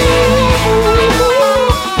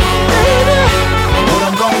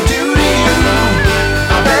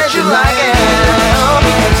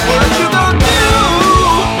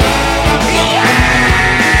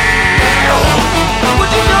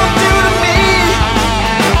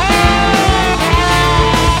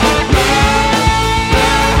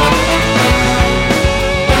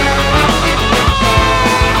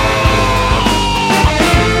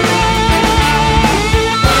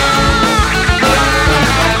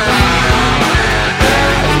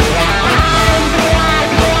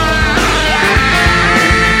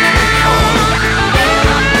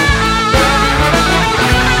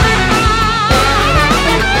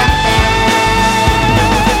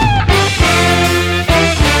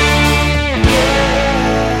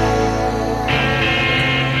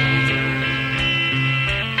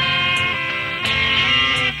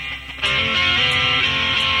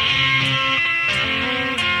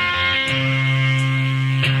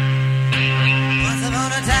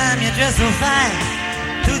so fine,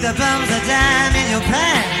 threw the bums a dime in your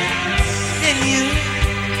prime, didn't you?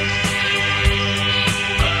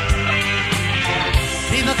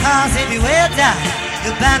 People call, say beware, die,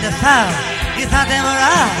 you're bound to fall. You thought they were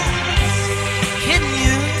all kidding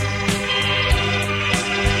you.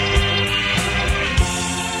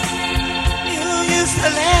 You used to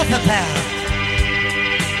laugh about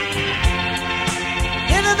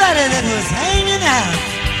everybody that was hanging out.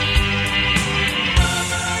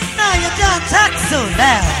 Now you don't talk so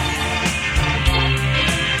loud.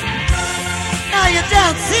 Now you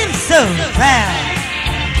don't seem so proud.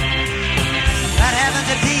 What happened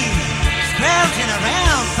to be scrounging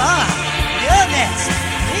around for your next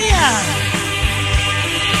meal?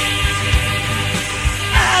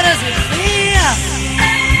 How does it feel?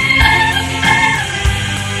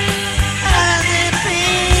 How does it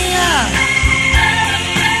feel?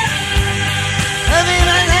 To be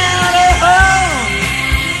right out of home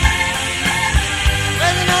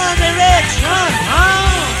with no direction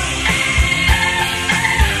home.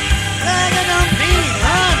 Like a complete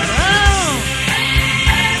unknown.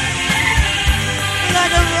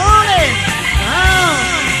 Like a rolling stone.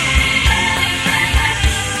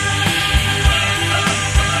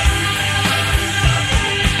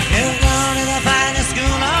 You've gone to the finest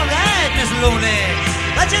school, alright, Miss Lonely.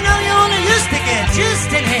 But you know you only used to get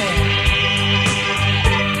just in here.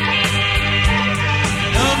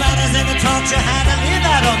 Nobody's ever taught you how to live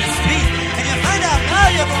out on the street, and you find out now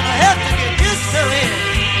you're gonna have to get used to it.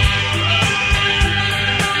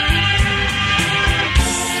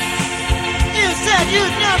 You said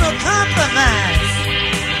you'd never compromise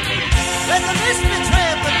with the mystery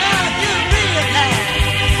trip, but now you realize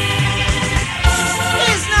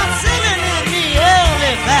he's not singing in the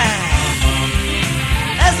early vine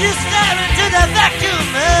as you stare into the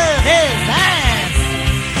vacuum of his eyes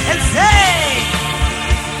and say,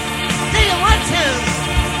 do you want to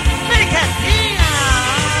make a deal?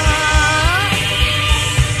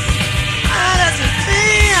 How does it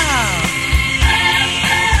feel?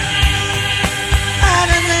 How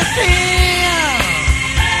does it feel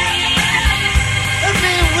to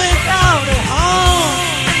be without a home,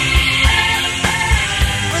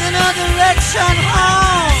 with no direction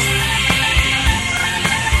home,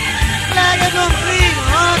 like a complete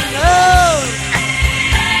unknown,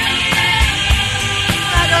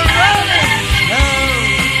 like a rolling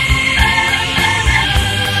stone.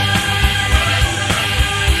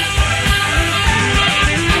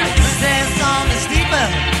 Princess on the steeple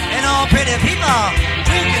and all pretty people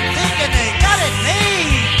drinking, thinking they got it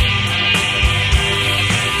made,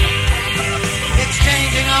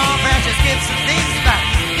 exchanging all precious gifts and things back.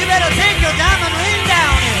 You better take your diamond ring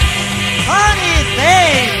down and honey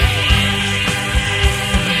babe.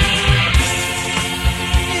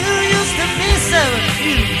 You used to be so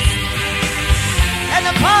confused and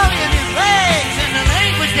Napoleon his legs and the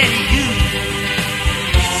language that he used.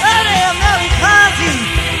 Oh damn, now he calls you,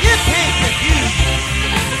 you can't refuse.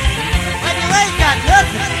 When you ain't got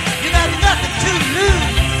nothing, you got nothing to lose.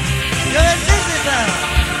 You're invisible.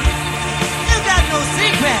 You got no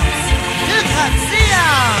secrets to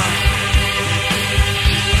conceal.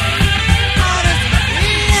 How does it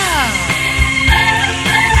feel?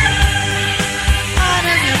 How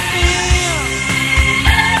does it feel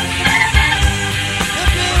to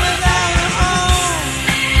be without a home,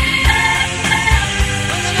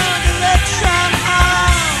 with no direction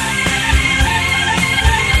home,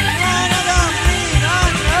 like a complete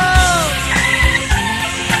unknown,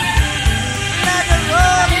 like a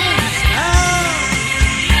rolling stone?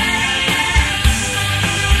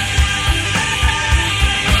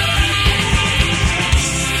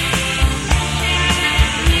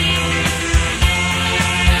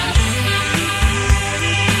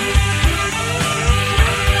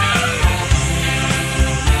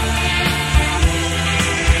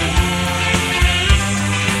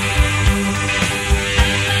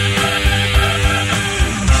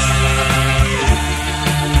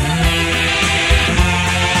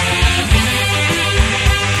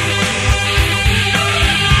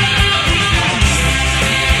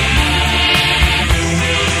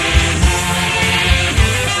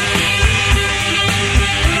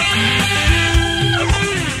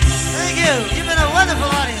 Thank you. You've been a wonderful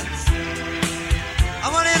audience. I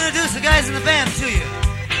want to introduce the guys in the band to you.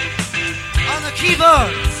 On the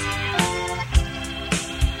keyboards,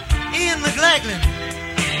 Ian McLaglen.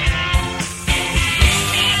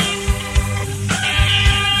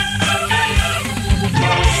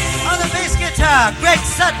 On the bass guitar, Greg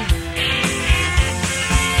Sutton.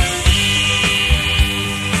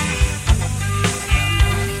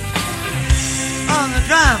 On the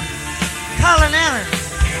drums, Colin Allen.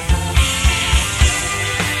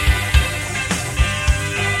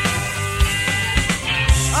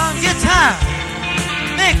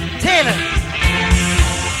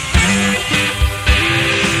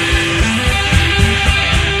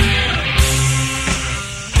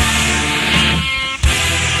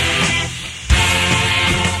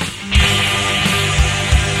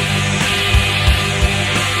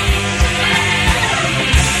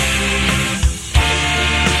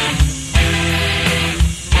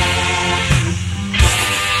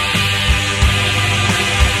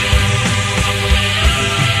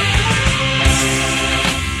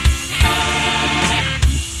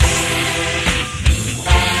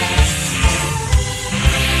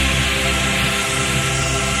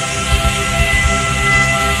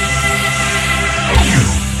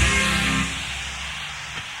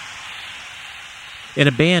 in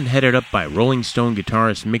a band headed up by Rolling Stone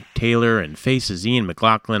guitarist Mick Taylor and Faces Ian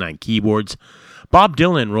McLaughlin on keyboards, Bob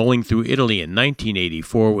Dylan rolling through Italy in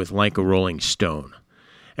 1984 with Like a Rolling Stone,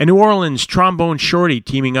 and New Orleans trombone Shorty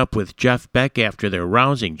teaming up with Jeff Beck after their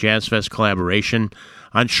rousing Jazz Fest collaboration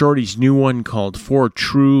on Shorty's new one called For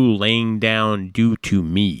True Laying Down Due to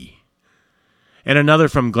Me. And another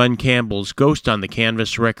from Glenn Campbell's Ghost on the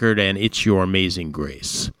Canvas record and It's Your Amazing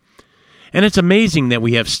Grace. And it's amazing that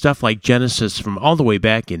we have stuff like Genesis from all the way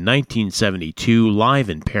back in 1972 live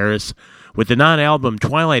in Paris with the non-album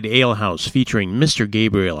Twilight Alehouse featuring Mr.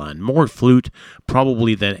 Gabriel on more flute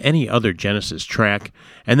probably than any other Genesis track,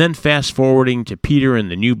 and then fast-forwarding to Peter and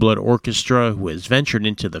the New Blood Orchestra, who has ventured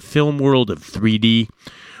into the film world of 3D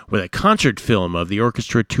with a concert film of the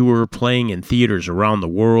orchestra tour playing in theaters around the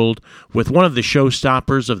world with one of the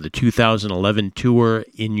showstoppers of the 2011 tour,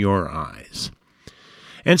 In Your Eyes.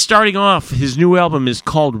 And starting off, his new album is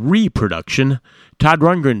called Reproduction. Todd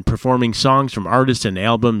Rundgren performing songs from artists and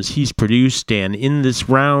albums he's produced, and in this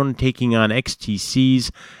round taking on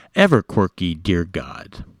XTC's ever quirky Dear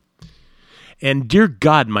God. And dear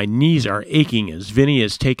God, my knees are aching as Vinny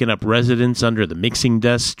has taken up residence under the mixing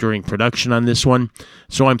desk during production on this one,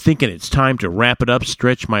 so I'm thinking it's time to wrap it up,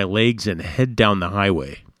 stretch my legs, and head down the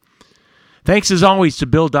highway. Thanks as always to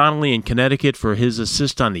Bill Donnelly in Connecticut for his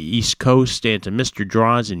assist on the East Coast, and to Mr.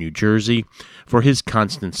 Draws in New Jersey for his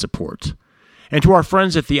constant support. And to our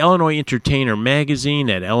friends at the Illinois Entertainer magazine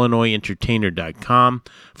at illinoisentertainer.com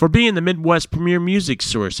for being the Midwest premier music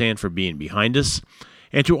source and for being behind us.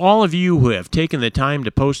 And to all of you who have taken the time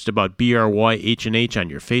to post about BRYH&H on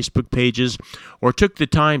your Facebook pages, or took the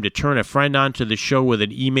time to turn a friend onto the show with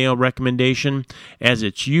an email recommendation, as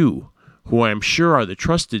it's you who I'm sure are the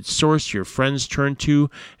trusted source your friends turn to,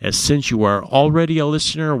 as since you are already a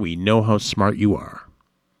listener, we know how smart you are.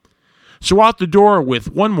 So out the door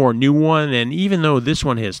with one more new one, and even though this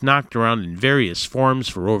one has knocked around in various forms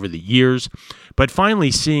for over the years, but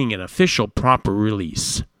finally seeing an official proper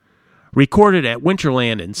release. Recorded at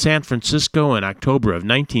Winterland in San Francisco in October of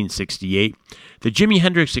 1968, the Jimi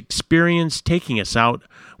Hendrix Experience taking us out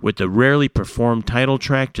with the rarely performed title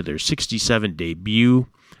track to their 67 debut,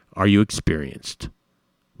 Are You Experienced?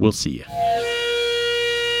 We'll see you.